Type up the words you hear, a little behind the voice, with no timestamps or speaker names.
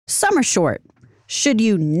Summer short. Should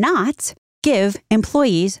you not give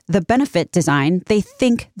employees the benefit design they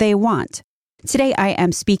think they want? Today, I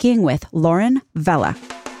am speaking with Lauren Vela.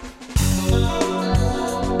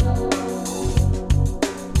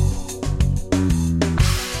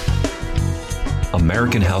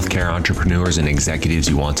 American healthcare entrepreneurs and executives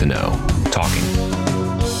you want to know. Talking.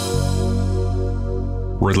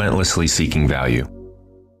 Relentlessly seeking value.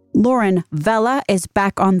 Lauren Vela is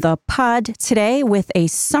back on the pod today with a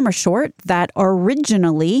summer short that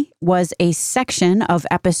originally was a section of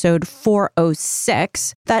episode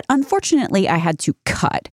 406 that unfortunately I had to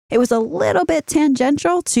cut. It was a little bit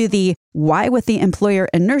tangential to the why with the employer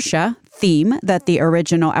inertia theme that the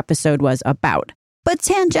original episode was about. But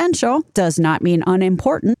tangential does not mean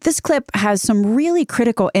unimportant. This clip has some really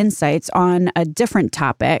critical insights on a different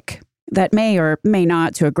topic that may or may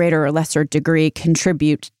not, to a greater or lesser degree,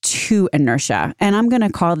 contribute to inertia. And I'm going to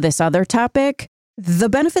call this other topic, the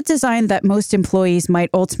benefit design that most employees might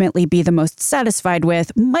ultimately be the most satisfied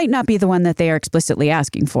with might not be the one that they are explicitly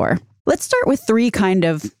asking for. Let's start with three kind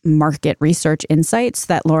of market research insights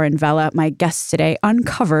that Lauren Vela, my guest today,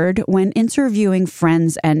 uncovered when interviewing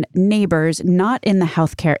friends and neighbors not in the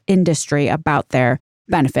healthcare industry about their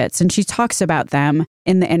benefits. And she talks about them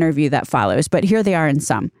in the interview that follows, but here they are in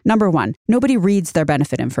sum. Number one, nobody reads their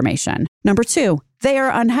benefit information. Number two, they are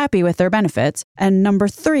unhappy with their benefits. And number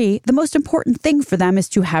three, the most important thing for them is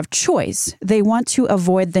to have choice. They want to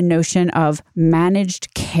avoid the notion of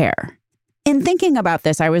managed care. In thinking about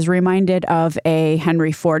this, I was reminded of a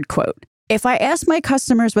Henry Ford quote. If I asked my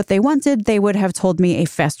customers what they wanted, they would have told me a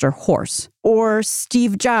faster horse. Or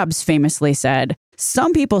Steve Jobs famously said,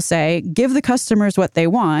 some people say, give the customers what they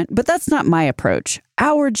want, but that's not my approach.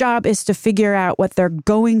 Our job is to figure out what they're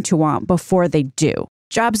going to want before they do.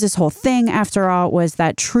 Jobs' whole thing, after all, was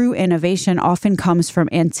that true innovation often comes from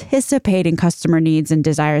anticipating customer needs and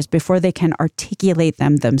desires before they can articulate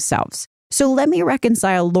them themselves. So let me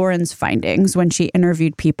reconcile Lauren's findings when she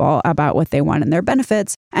interviewed people about what they want in their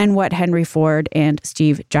benefits and what Henry Ford and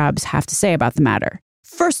Steve Jobs have to say about the matter.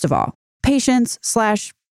 First of all,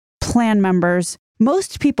 patients/plan members.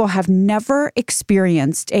 Most people have never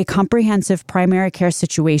experienced a comprehensive primary care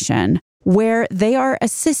situation where they are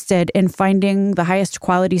assisted in finding the highest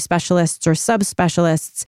quality specialists or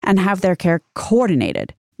subspecialists and have their care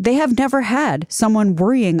coordinated. They have never had someone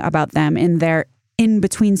worrying about them in their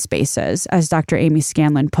in-between spaces, as Dr. Amy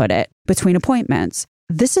Scanlon put it, between appointments.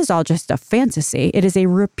 This is all just a fantasy. It is a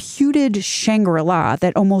reputed Shangri-La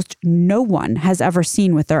that almost no one has ever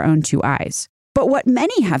seen with their own two eyes. But what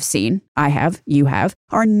many have seen, I have, you have,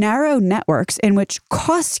 are narrow networks in which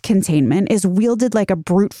cost containment is wielded like a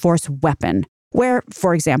brute force weapon, where,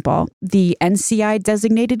 for example, the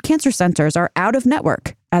NCI-designated cancer centers are out of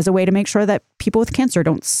network as a way to make sure that people with cancer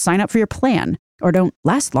don't sign up for your plan or don't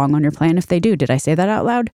last long on your plan if they do. Did I say that out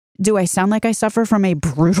loud? Do I sound like I suffer from a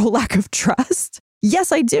brutal lack of trust?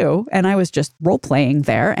 Yes, I do. And I was just role-playing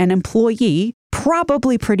there, an employee,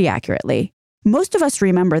 probably pretty accurately. Most of us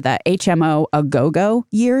remember the HMO a-go-go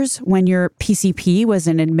years when your PCP was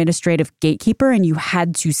an administrative gatekeeper and you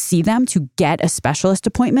had to see them to get a specialist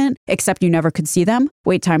appointment, except you never could see them.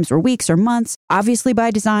 Wait times were weeks or months, obviously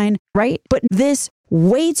by design, right? But this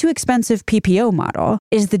way too expensive PPO model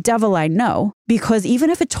is the devil I know, because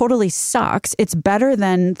even if it totally sucks, it's better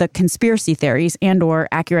than the conspiracy theories and or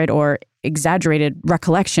accurate or exaggerated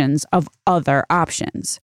recollections of other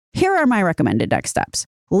options. Here are my recommended next steps.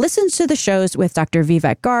 Listen to the shows with Dr.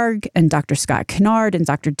 Vivek Garg and Dr. Scott Kennard and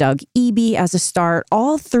Dr. Doug Eby as a start.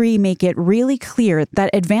 All three make it really clear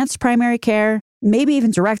that advanced primary care, maybe even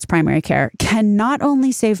direct primary care, can not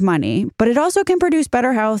only save money, but it also can produce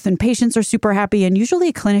better health, and patients are super happy, and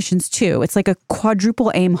usually clinicians too. It's like a quadruple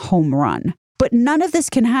aim home run. But none of this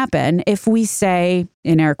can happen if we say,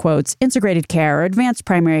 in air quotes, integrated care or advanced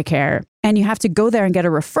primary care, and you have to go there and get a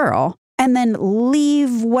referral, and then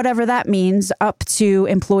leave whatever that means up to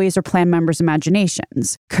employees or plan members'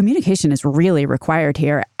 imaginations. Communication is really required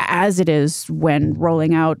here, as it is when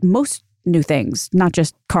rolling out most new things, not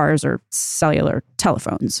just cars or cellular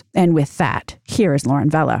telephones. And with that, here is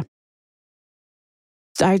Lauren Vela.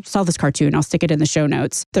 I saw this cartoon. I'll stick it in the show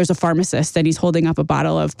notes. There's a pharmacist and he's holding up a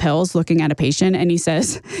bottle of pills looking at a patient and he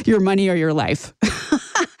says, your money or your life.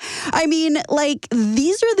 I mean, like,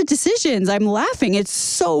 these are the decisions. I'm laughing. It's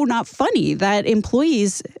so not funny that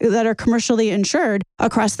employees that are commercially insured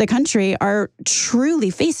across the country are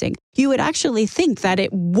truly facing. You would actually think that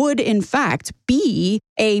it would, in fact, be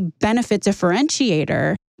a benefit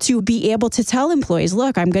differentiator to be able to tell employees,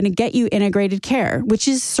 look, I'm going to get you integrated care, which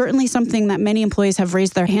is certainly something that many employees have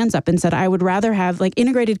raised their hands up and said, I would rather have, like,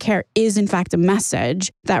 integrated care is in fact a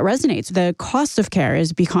message that resonates. The cost of care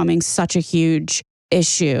is becoming such a huge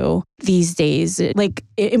issue these days. Like,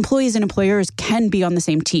 employees and employers can be on the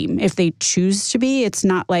same team if they choose to be. It's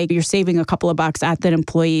not like you're saving a couple of bucks at that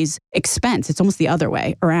employee's expense. It's almost the other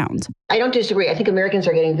way around. I don't disagree. I think Americans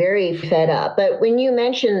are getting very fed up. But when you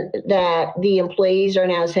mention that the employees are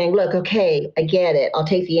now saying, look, okay, I get it. I'll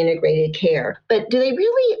take the integrated care. But do they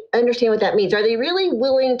really understand what that means? Are they really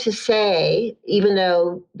willing to say, even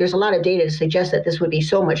though there's a lot of data to suggest that this would be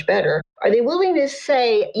so much better, are they willing to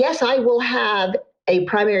say, yes, I will have a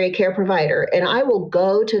primary care provider, and I will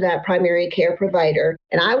go to that primary care provider,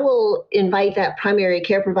 and I will invite that primary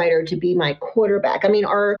care provider to be my quarterback? I mean,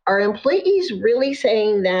 are employees really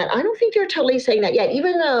saying that? I don't think they're totally saying that yet,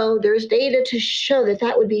 even though there's data to show that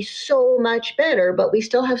that would be so much better, but we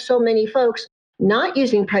still have so many folks not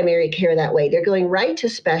using primary care that way. They're going right to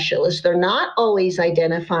specialists. They're not always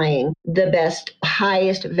identifying the best,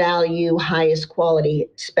 highest value, highest quality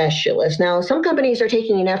specialist. Now, some companies are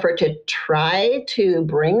taking an effort to try to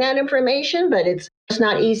bring that information, but it's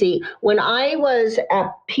not easy. When I was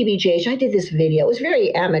at PBGH, I did this video. It was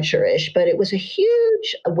very amateurish, but it was a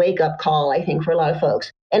huge wake-up call, I think, for a lot of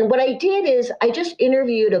folks. And what I did is I just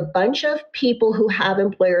interviewed a bunch of people who have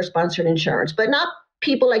employer-sponsored insurance, but not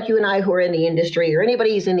people like you and I who are in the industry or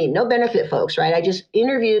anybody who's in the no benefit folks, right? I just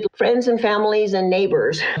interviewed friends and families and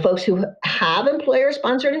neighbors, folks who have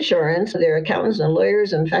employer-sponsored insurance. They're accountants and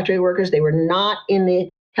lawyers and factory workers. They were not in the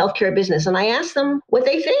healthcare business. And I asked them what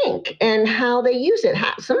they think and how they use it.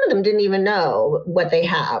 Some of them didn't even know what they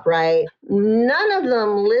have, right? None of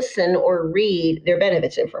them listen or read their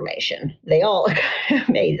benefits information. They all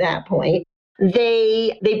made that point.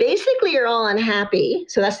 They basically are all unhappy.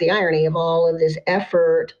 So that's the irony of all of this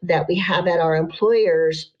effort that we have at our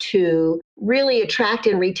employers to really attract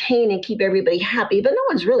and retain and keep everybody happy. But no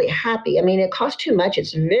one's really happy. I mean, it costs too much.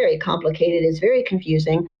 It's very complicated. It's very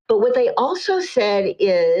confusing. But what they also said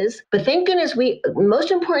is, but thank goodness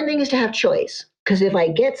most important thing is to have choice. Because if I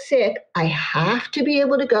get sick, I have to be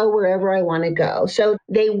able to go wherever I want to go. So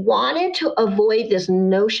they wanted to avoid this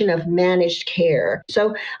notion of managed care.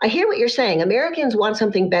 So I hear what you're saying. Americans want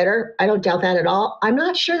something better. I don't doubt that at all. I'm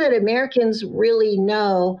not sure that Americans really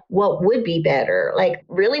know what would be better. Like,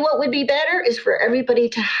 really what would be better is for everybody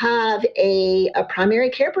to have a primary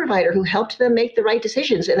care provider who helped them make the right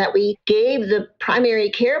decisions, and that we gave the primary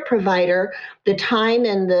care provider the time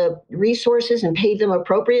and the resources and paid them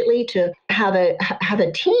appropriately to have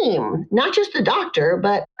a team, not just the doctor,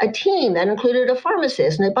 but a team that included a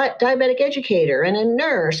pharmacist and a diabetic educator and a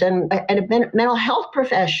nurse and a mental health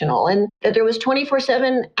professional, and that there was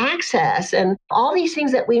 24/7 access and all these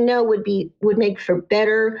things that we know would make for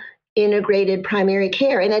better integrated primary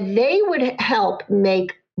care, and that they would help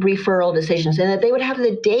make referral decisions, and that they would have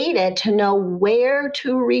the data to know where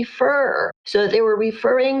to refer, so that they were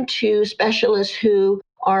referring to specialists who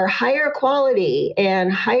are higher quality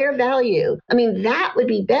and higher value. I mean, that would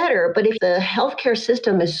be better. But if the healthcare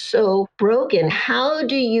system is so broken, how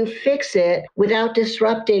do you fix it without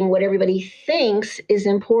disrupting what everybody thinks is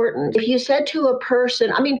important? If you said to a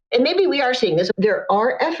person, I mean, and maybe we are seeing this, there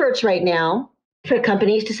are efforts right now for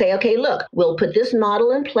companies to say, okay, look, we'll put this model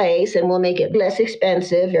in place and we'll make it less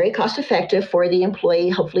expensive, very cost effective for the employee,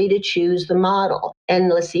 hopefully to choose the model. And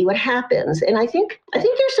let's see what happens. And I think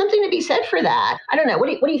there's something to be said for that. I don't know. What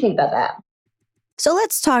do you think about that? So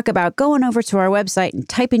let's talk about going over to our website and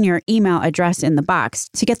typing your email address in the box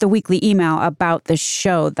to get the weekly email about the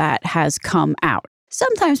show that has come out.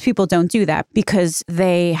 Sometimes people don't do that because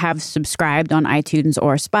they have subscribed on iTunes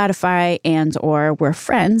or Spotify or we're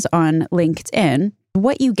friends on LinkedIn.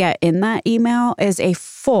 What you get in that email is a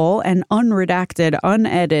full and unredacted,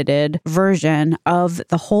 unedited version of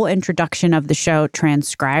the whole introduction of the show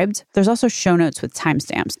transcribed. There's also show notes with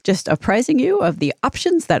timestamps, just apprising you of the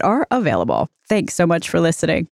options that are available. Thanks so much for listening.